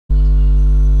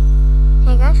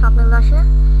Swapnil.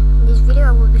 In this video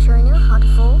I will be showing you how to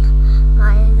fold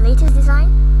my latest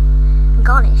design,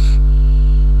 Ganesh,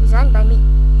 designed by me.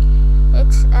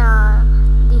 It's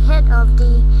the head of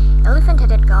the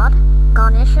elephant-headed god,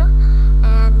 Ganesh,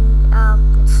 and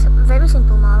it's a very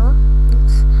simple model.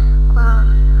 It's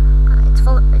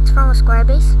from a square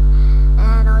base,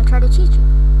 and I'll try to teach you.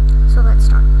 So let's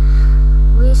start.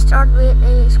 We start with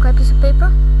a square piece of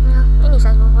paper. Any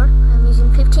size will work. I'm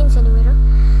using 15 centimeter,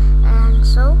 and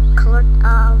so colored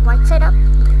right side up.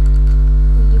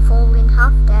 You fold in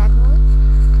half diagonally.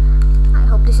 I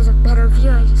hope this is a better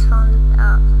view. I just found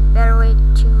a better way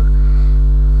to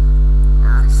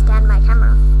stand my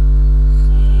camera.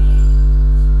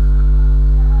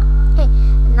 Okay,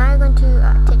 and now you're going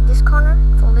to take this corner,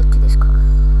 fold it to this corner.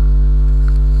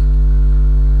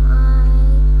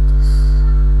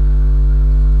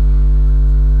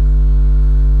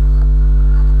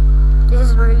 This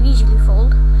is where you usually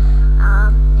fold,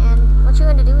 and what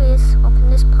you're going to do is open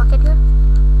this pocket here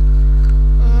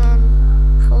and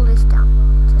fold this down,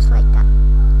 just like that.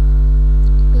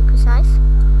 Be precise.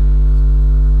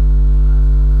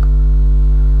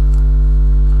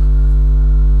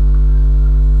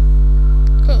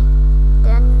 Okay,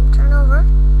 then turn over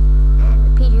and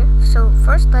repeat here. So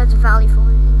first let's valley fold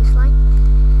in this line.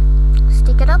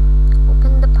 Stick it up,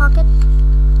 open the pocket,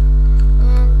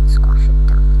 and squash it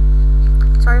down.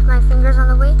 Sorry if my finger's on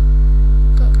the way.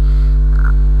 Okay.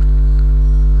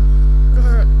 This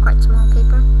is a quite small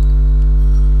paper.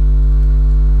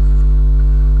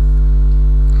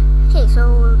 Okay,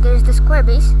 so there's the square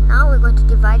base. Now we're going to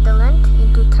divide the length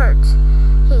into thirds.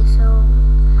 Okay, so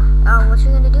what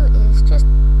you're going to do is just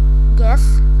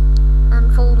guess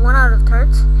and fold one out of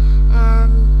thirds.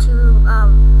 And to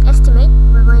estimate,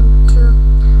 we're going to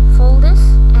fold this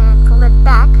and fold it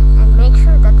back and make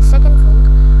sure that the second fold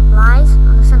lies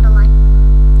on the center line.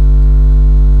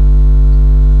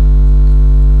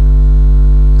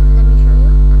 And let me show you.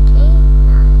 Okay,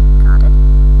 I got it.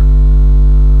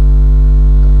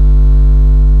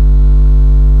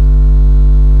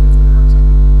 One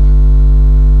second.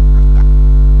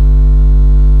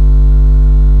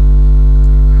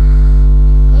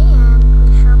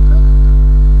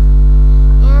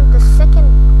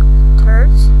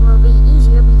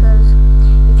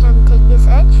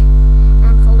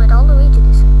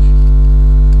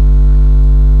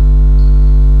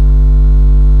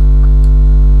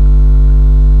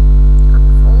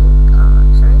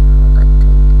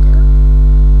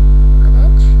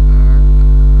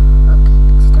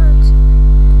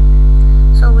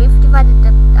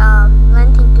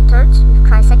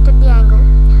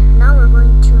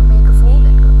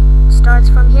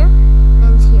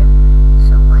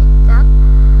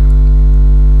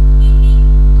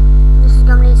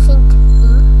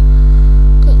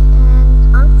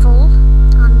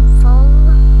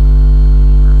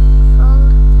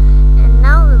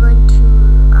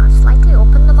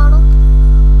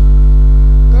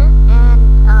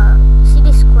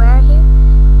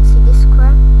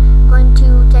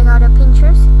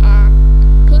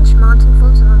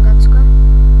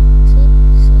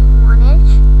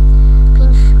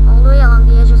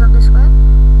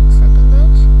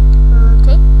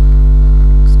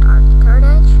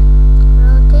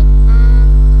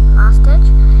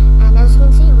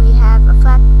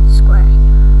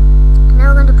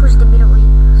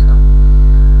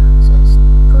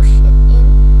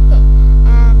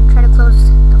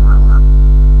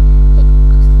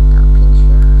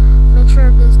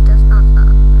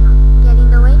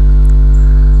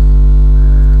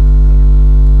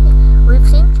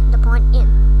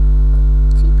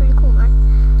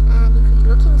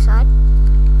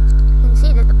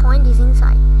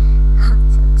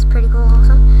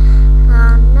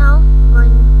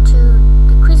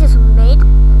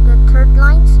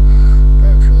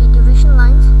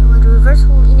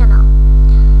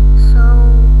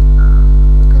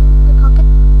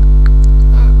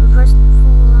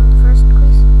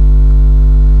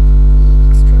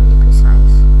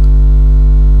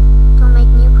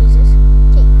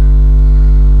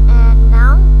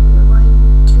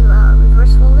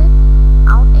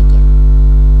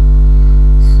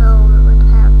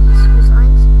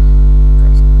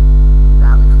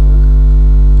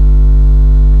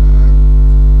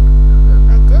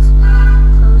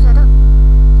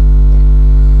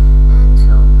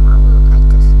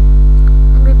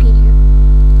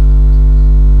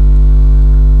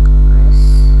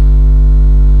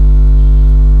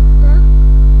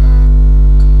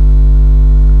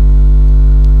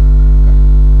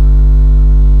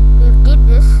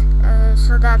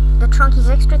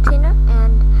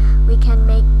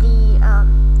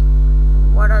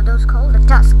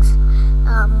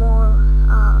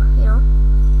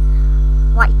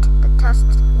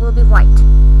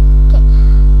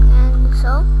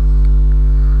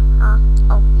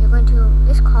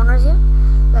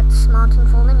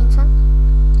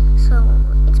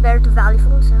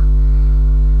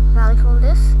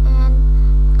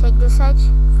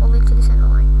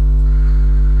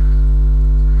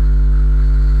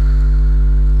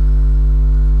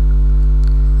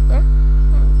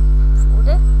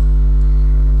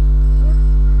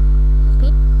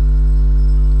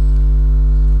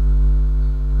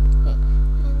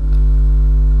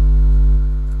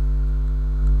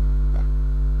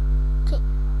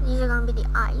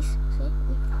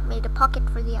 need a pocket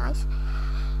for the eyes.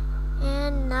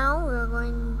 And now we're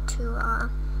going to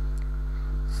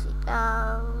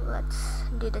let's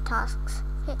do the tasks.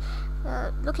 Okay,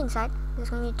 look inside. There's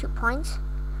going to be 2 points.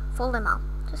 Fold them out.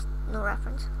 Just no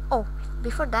reference. Oh,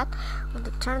 before that, I'm going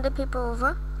to turn the paper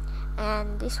over,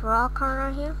 and this raw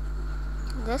corner here,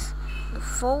 this,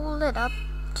 fold it up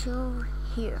to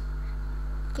here.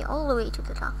 Okay, all the way to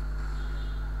the top.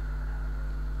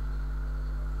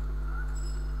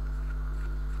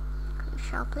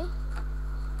 Sharply.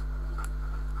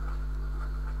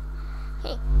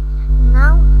 Okay,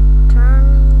 now